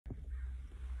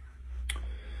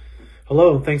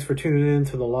Hello, and thanks for tuning in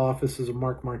to the law offices of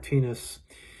Mark Martinez.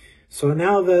 So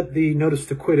now that the notice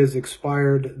to quit has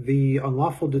expired, the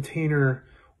unlawful detainer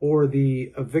or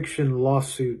the eviction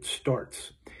lawsuit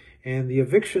starts. And the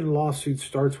eviction lawsuit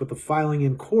starts with the filing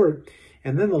in court,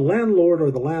 and then the landlord or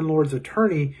the landlord's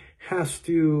attorney has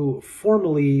to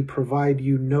formally provide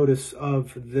you notice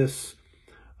of this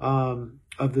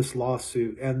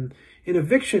lawsuit. And in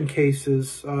eviction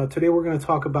cases, today we're going to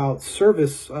talk about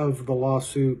service of the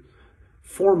lawsuit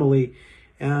formally,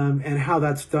 and how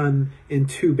that's done in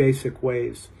two basic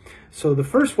ways. So the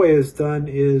first way is done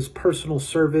is personal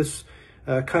service,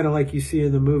 kind of like you see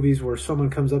in the movies where someone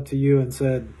comes up to you and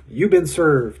said, "You've been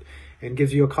served," and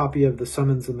gives you a copy of the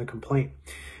summons and the complaint.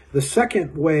 The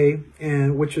second way,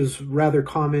 and which is rather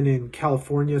common in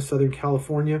California, Southern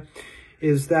California,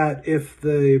 is that if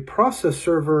the process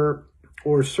server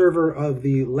or server of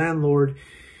the landlord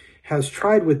has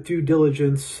tried with due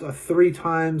diligence 3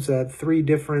 times at 3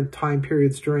 different time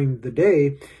periods during the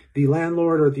day, the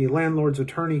landlord or the landlord's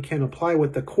attorney can apply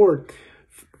with the court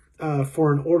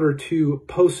for an order to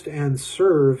post and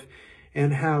serve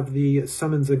and have the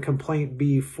summons and complaint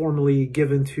be formally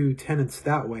given to tenants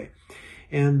that way.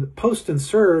 And post and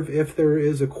serve, if there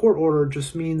is a court order,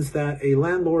 just means that a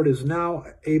landlord is now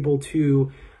able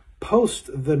to post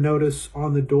the notice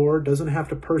on the door, doesn't have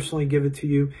to personally give it to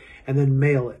you, and then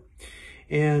mail it.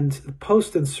 And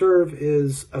post and serve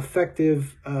is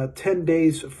effective 10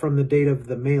 days from the date of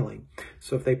the mailing.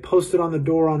 So if they post it on the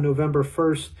door on November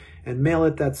 1st and mail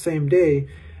it that same day,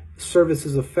 service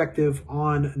is effective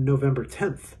on November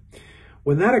 10th.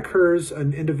 When that occurs,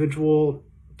 an individual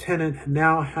tenant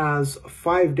now has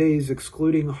 5 days,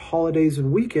 excluding holidays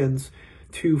and weekends,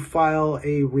 to file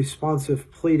a responsive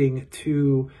pleading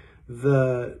to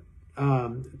the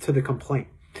complaint.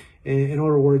 In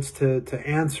other words, to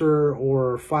answer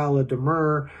or file a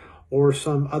demur or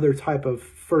some other type of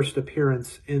first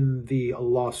appearance in the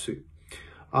lawsuit.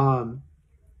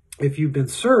 If you've been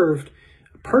served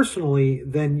personally,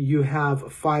 then you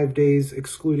have 5 days,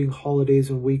 excluding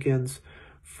holidays and weekends,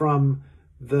 from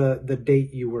the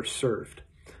date you were served.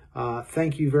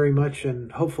 Thank you very much,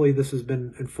 and hopefully this has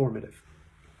been informative.